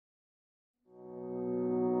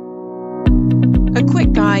A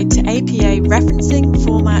quick guide to APA referencing,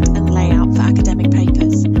 format and layout for academic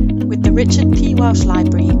papers with the Richard P. Welsh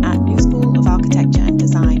Library at NewSchool of Architecture and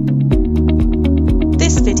Design.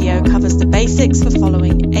 This video covers the basics for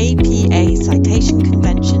following APA citation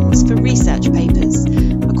conventions for research papers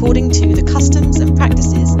according to the customs and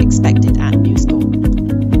practices expected at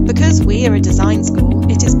NewSchool. Because we are a design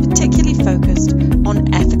school, it is particularly focused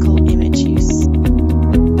on ethical image use.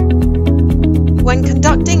 When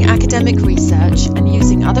conducting academic research and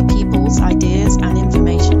using other people's ideas and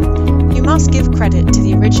information, you must give credit to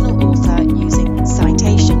the original author using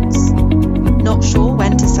citations. Not sure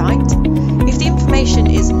when to cite? If the information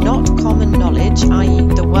is not common knowledge, i.e.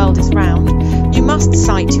 the world is round, you must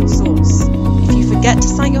cite your source. If you forget to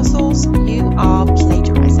cite your source, you are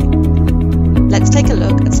plagiarizing. Let's take a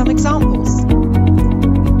look at some examples.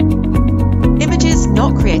 Images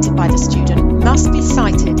not created by the student must be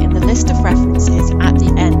cited in the list of references at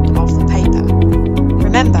the end of the paper.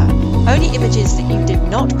 Remember, only images that you did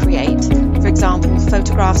not create, for example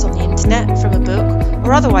photographs on the internet from a book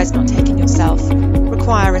or otherwise not taken yourself,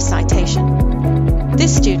 require a citation.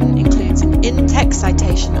 This student includes an in-text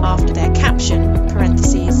citation after their caption,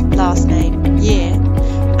 parentheses, last name, year,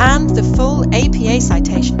 and the full APA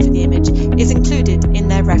citation for the image is included in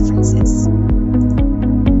their references.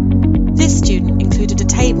 This student included a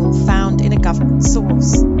table found in a government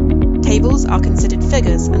source. Tables are considered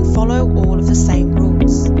figures and follow all of the same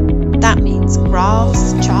rules. That means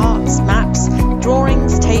graphs, charts, maps,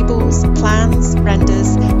 drawings, tables, plans,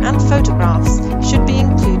 renders, and photographs should be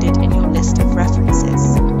included in your list of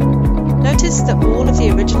references. Notice that all of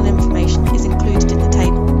the original information is included in the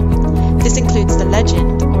table. This includes the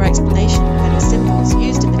legend or explanation of any symbols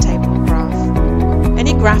used in the table or graph.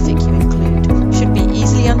 Any graphic you include should be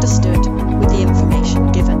easily understood with the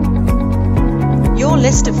information given. Your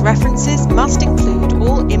list of references must include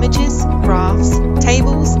all images, graphs,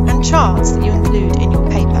 tables, and charts that you include in your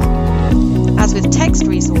paper. As with text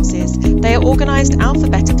resources, they are organized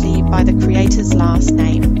alphabetically by the creator's last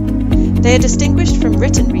name. They are distinguished from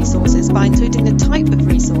written resources by including the type of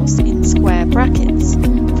resource in square brackets,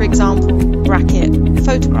 for example, bracket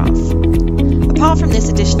photograph. Apart from this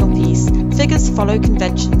additional piece, figures follow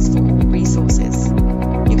conventions for all resources.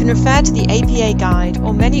 You can refer to the APA guide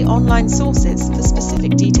or many online sources for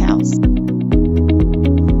specific details.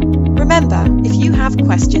 Remember, if you have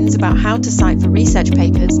questions about how to cite for research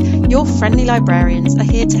papers, your friendly librarians are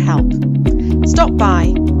here to help. Stop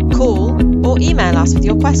by, call, or email us with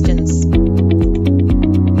your questions.